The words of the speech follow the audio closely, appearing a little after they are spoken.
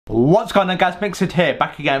What's going on, guys? MixedSid here,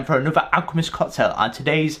 back again for another Alchemist Cocktail. And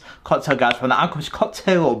today's cocktail, guys, from the Alchemist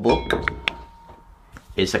Cocktail book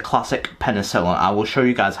is the classic Penicillin. I will show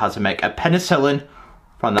you guys how to make a Penicillin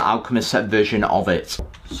from the Alchemist version of it.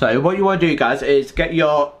 So what you want to do, guys, is get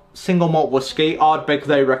your single malt whiskey. Ardbeg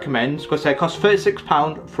they recommend, because they cost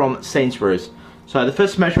 £36 from Sainsbury's. So the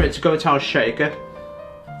first measurement to go into our shaker,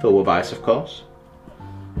 fill with ice of course,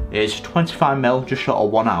 is 25ml, just short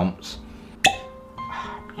of 1 ounce.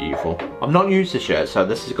 Beautiful. I've not used this yet, so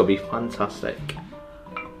this is going to be fantastic.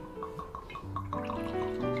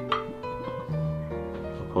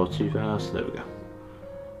 Pour 2 fast, there we go.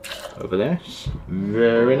 Over this,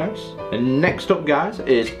 very nice. And next up, guys,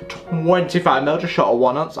 is 25ml, just short of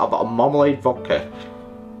 1 ounce of Marmalade Vodka.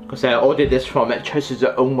 Because I ordered this from Choice's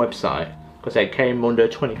own website, because it came under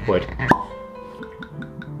 20 quid.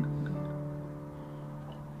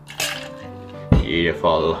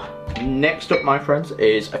 Beautiful. Next up, my friends,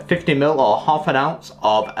 is a 50ml or half an ounce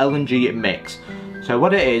of LNG mix. So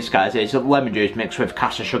what it is, guys, is lemon juice mixed with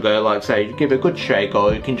caster sugar. Like say, give it a good shake,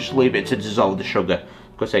 or you can just leave it to dissolve the sugar,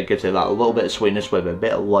 because it gives it that little bit of sweetness with a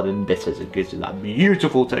bit of lemon bitters. It gives it that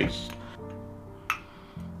beautiful taste.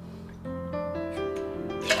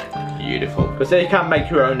 Beautiful. Because you can make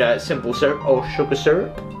your own simple syrup or sugar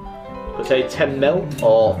syrup. Because say 10ml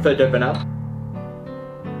or third of an ounce.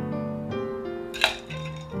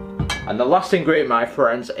 And the last ingredient, my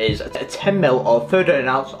friends, is a 10ml or third of an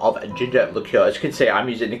ounce of ginger liqueur. As you can see, I'm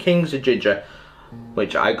using the King's Ginger,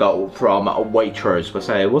 which I got from Waitrose. Because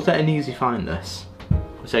it wasn't an easy find, this.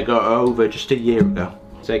 Because I got it over just a year ago.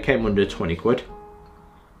 So it came under 20 quid.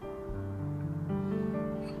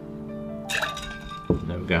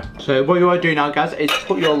 There we go. So what you want to do now, guys, is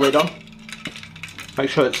put your lid on. Make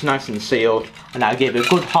sure it's nice and sealed. And now give it a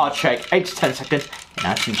good hard shake, 8 to 10 seconds,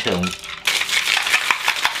 nice and chilled.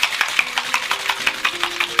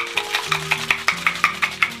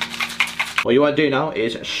 What you want to do now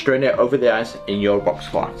is strain it over the ice in your box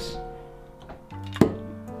glass.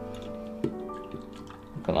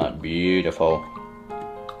 Look at that, beautiful.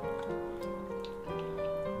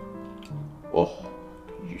 Oh,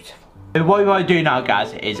 beautiful. So what you want to do now,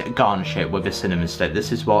 guys, is garnish it with a cinnamon stick.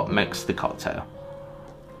 This is what makes the cocktail.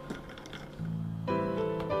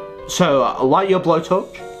 So light your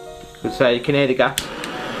blowtorch, because you can hear the gas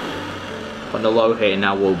on the low here.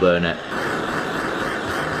 Now we'll burn it.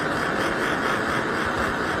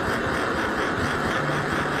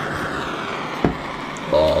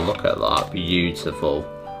 Oh, look at that, beautiful.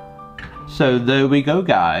 So there we go,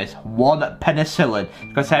 guys, 1 Penicillin.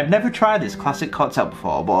 Because I've never tried this classic cocktail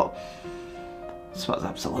before, but it smells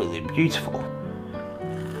absolutely beautiful.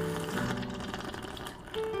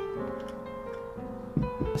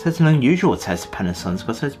 It's an unusual taste of Penicillin,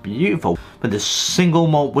 because it's beautiful. But the single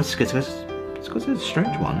malt whiskey, it's because it's a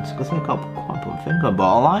strange one. It's because I've got quite a finger, but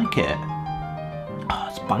I like it.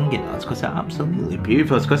 Banging, that's because they're absolutely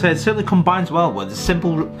beautiful. It's because it certainly combines well with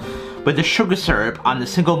the sugar syrup and the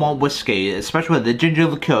single malt whiskey, especially with the ginger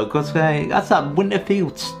liqueur, because that's that winter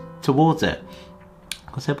feel towards it.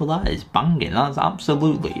 Because that is banging, that's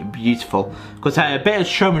absolutely beautiful. Because a bit of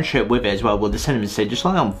showmanship with it as well, with the cinnamon stick, just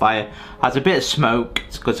like on fire, has a bit of smoke.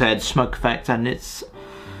 It's because the smoke effect, and it's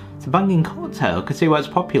a banging cocktail. You can see why it's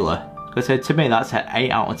popular. Because to me, that's an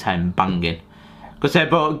 8 out of 10 banging. But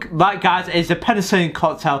that, guys, is the Penicillin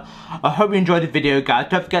Cocktail. I hope you enjoyed the video,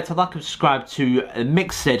 guys. Don't forget to like and subscribe to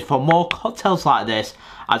MixedSid for more cocktails like this,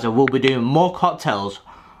 as I will be doing more cocktails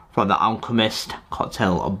from the Alchemist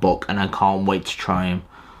Cocktail book, and I can't wait to try them.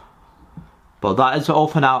 But that is all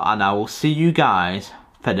for now, and I will see you guys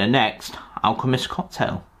for the next Alchemist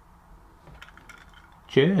Cocktail.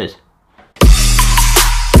 Cheers.